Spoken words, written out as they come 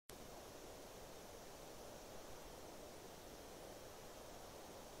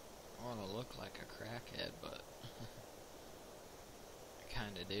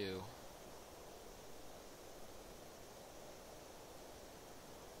to do.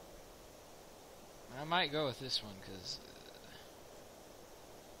 I might go with this one, because...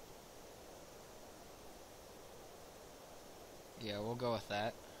 yeah, we'll go with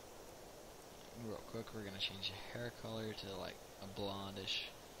that. Real quick, we're going to change the hair color to like a blondish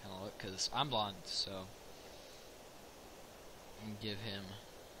kind of look, because I'm blonde, so... and give him...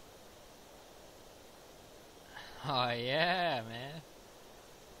 oh yeah, man!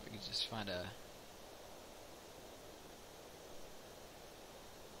 We could just find a...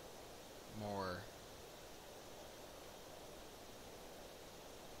 more...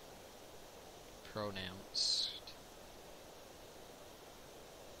 pronounced...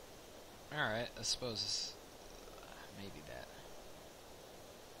 alright, I suppose maybe that.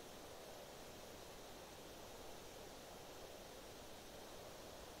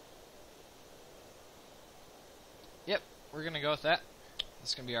 Yep, we're gonna go with that.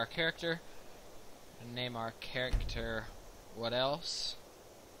 That's gonna be our character. And name our character what else?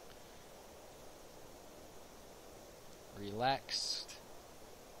 Relaxed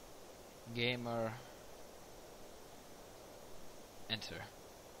Gamer. Enter.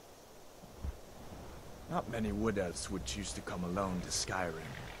 Not many wood elves would choose to come alone to Skyrim.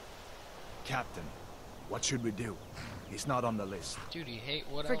 Captain, what should we do? He's not on the list. Dude, you hate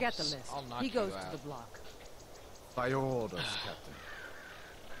wood elves? Forget the list. I'll knock He you goes out. to the block. By your orders, Captain.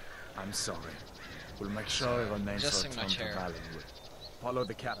 I'm sorry. We'll make sure it remains for adjusting a my time for chair. Valor. Follow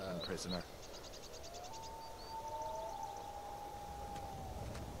the captain, prisoner.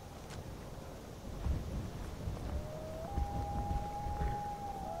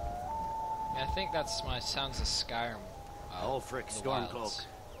 I think that's my Sounds of Skyrim. Ulfric Stormcloak.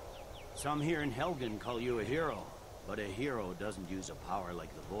 Some here in Helgen call you a hero, but a hero doesn't use a power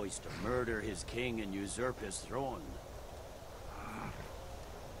like the voice to murder his king and usurp his throne.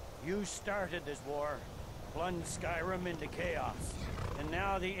 You started this war, plunged Skyrim into chaos, and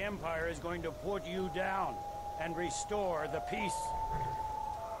now the Empire is going to put you down and restore the peace.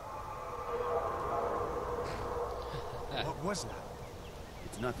 What was that?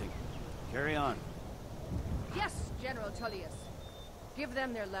 It's nothing. Carry on. Yes, General Tullius. Give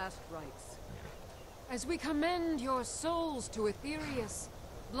them their last rites. As we commend your souls to Aetherius,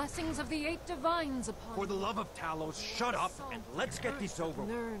 blessings of the 8 divines upon For the you. love of Talos, shut up and let's get this over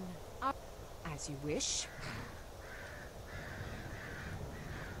with. Learn. As you wish.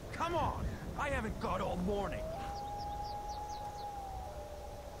 Come on! I haven't got all morning.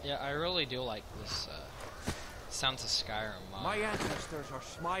 Yeah, I really do like this Sounds of Skyrim mod. My ancestors are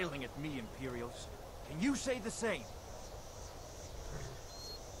smiling at me, Imperials. Can you say the same?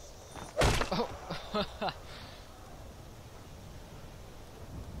 Oh.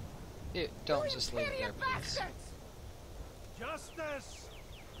 Ew, don't just leave it there, please. Justice!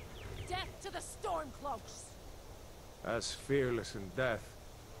 Death to the Stormcloaks! As fearless in death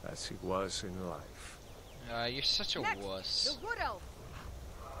as he was in life. You're such a Next, wuss. the Wood Elf.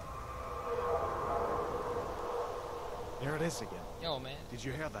 There it is again. Yo, man. Did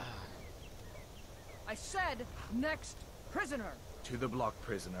you hear that? I said, next prisoner. To the block,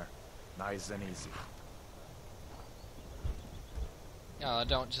 prisoner. Nice and easy. No,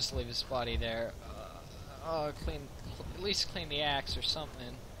 don't just leave his body there. At least clean the axe or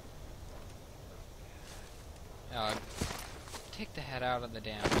something. Take the head out of the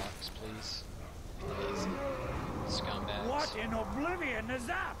damn box, please. Please. Scumbags. What in oblivion is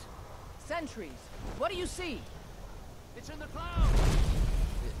that? Sentries. What do you see? It's in the clouds!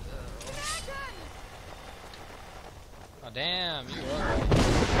 Oh, damn, you are.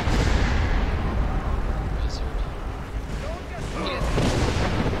 Wizard. Get.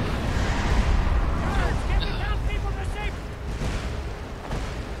 Get me down, people to safety!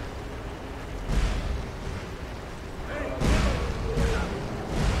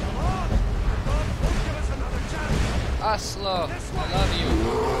 Come on! God won't give us another chance! Oslo, I love you.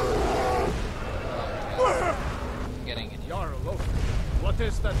 I'm getting in here. Jarl, what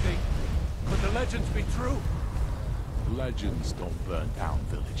is that thing? Could the legends be true? Legends don't burn down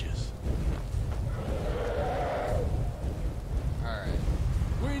villages. Alright.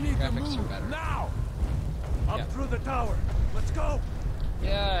 We need to Graphics are move better. now! Up Yeah. through the tower. Let's go!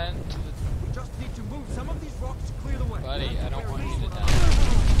 Yeah, and to the... We just need to move some of these rocks to clear the way. Buddy, I don't want you to die.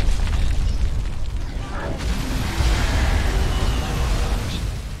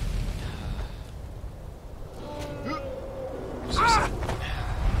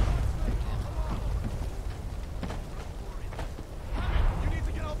 You need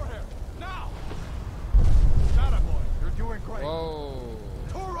to get over here. Now! Shut up, boy. You're doing great. Whoa.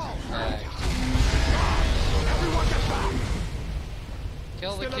 Toro! Alright. Everyone get back!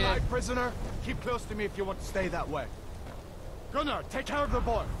 Kill prisoner. Keep close to me if you want to stay that way. Gunner, take care of the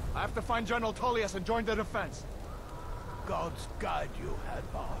boy. I have to find General Tullius and join the defense. Gods guide you,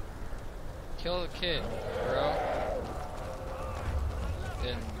 Hadvar. Kill the kid, bro.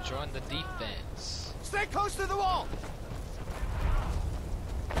 Then join the defense. Stay close to the wall!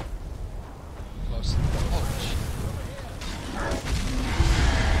 Close to the wall.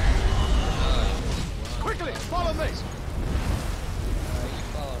 Quickly, follow me! You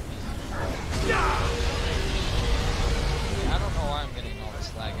follow me. I don't know why I'm getting all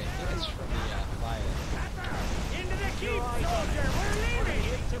this lag. I think it's from the fire. Into the keep, soldier! We're leaving!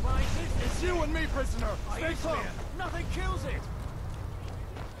 It's you and me, prisoner! Stay close! Nothing kills it!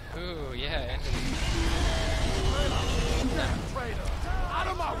 Ooh, yeah, into Traitor! Out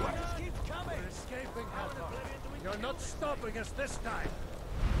of my way! Keep coming! We're escaping, Hadvar. You're not stopping us this time!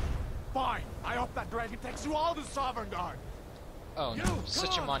 Fine! I hope that dragon takes you all to Sovereign Guard! Oh no,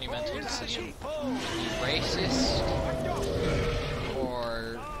 such a monumental decision. Racist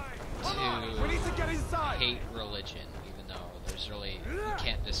or We need to get inside! hate religion, even though there's really, you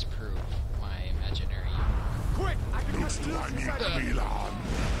can't disprove my imaginary Quick! I can just use Milan,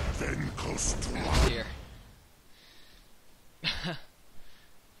 then close to here.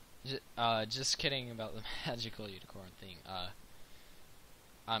 Just kidding about the magical unicorn thing.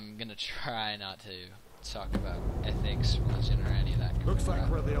 I'm gonna try not to talk about ethics, religion, or any of that. Looks like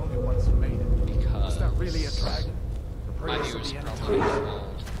we're the only ones who made it. Because Is that really a dragon? The my praise view of is the enemy. probably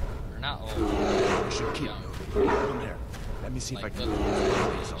old, or not old. We should keep young. moving. Come here. Let me see Like if I can little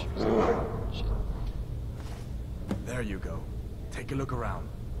get these teenagers. zones. Shit. There you go. Take a look around.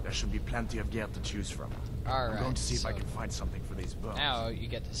 There should be plenty of gear to choose from. I'm going to see if I can find something for these bones. Now you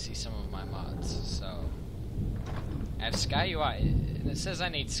get to see some of my mods. So I have SkyUI, and it says I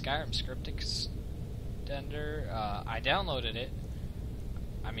need Skyrim script extender. I downloaded it.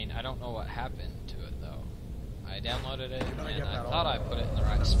 I mean, I don't know what happened to it though. I downloaded it, and I thought I put it in the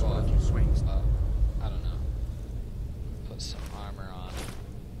right spot. But I don't know. Put some armor on.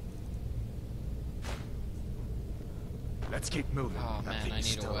 Let's keep moving. Oh That man, I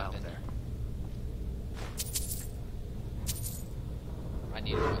thing's need a still out weapon. there. I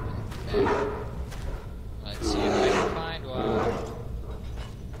need a weapon. Bad. Let's see if I can find one.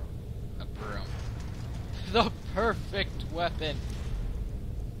 A broom. The perfect weapon.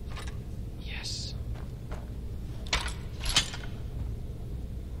 Yes.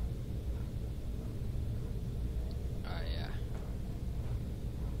 Oh yeah.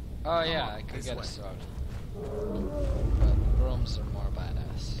 Oh yeah, I could get a sword. But brooms are more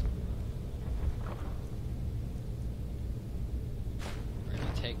badass. We're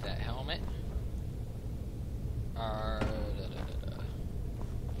gonna take that helmet.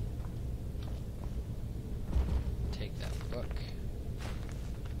 Take that book.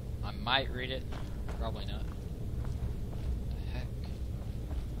 I might read it. Probably not. What the heck?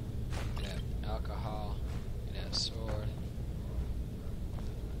 Get that alcohol. Get that sword.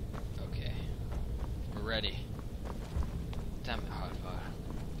 Okay. We're ready. Damn it, Hardfire.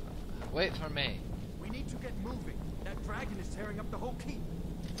 Wait for me. We need to get moving. That dragon is tearing up the whole keep.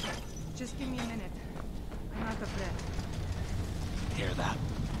 Just give me a minute. I'm out of breath. Hear that?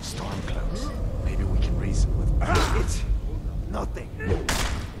 Storm clouds. Maybe we can reason with it. Nothing.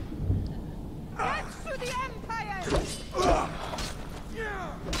 Thanks to the Empire! You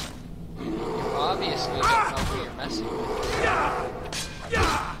obviously don't know who you're messing with.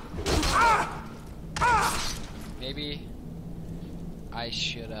 Maybe I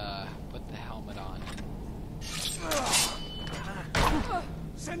should put the helmet on.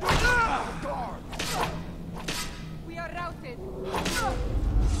 Send her to the guard. We are routed.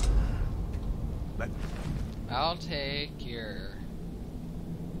 I'll take your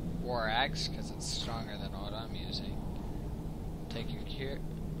war axe because it's stronger than what I'm using. Take your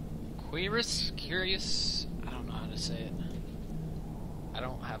curious. I don't know how to say it. I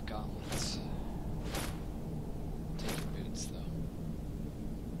don't have gauntlets. Take your boots though.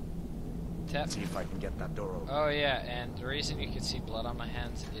 Tap. See if I can get that door open. Oh yeah, and the reason you can see blood on my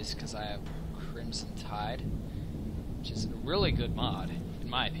hands is because I have Crimson Tide, which is a really good mod, in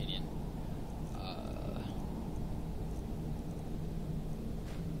my opinion.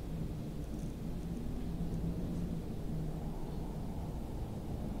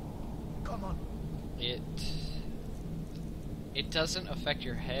 Come on. It doesn't affect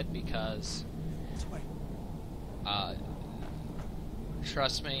your head because This way.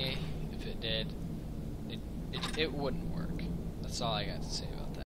 trust me, if it did, it wouldn't work. That's all I got to say about it.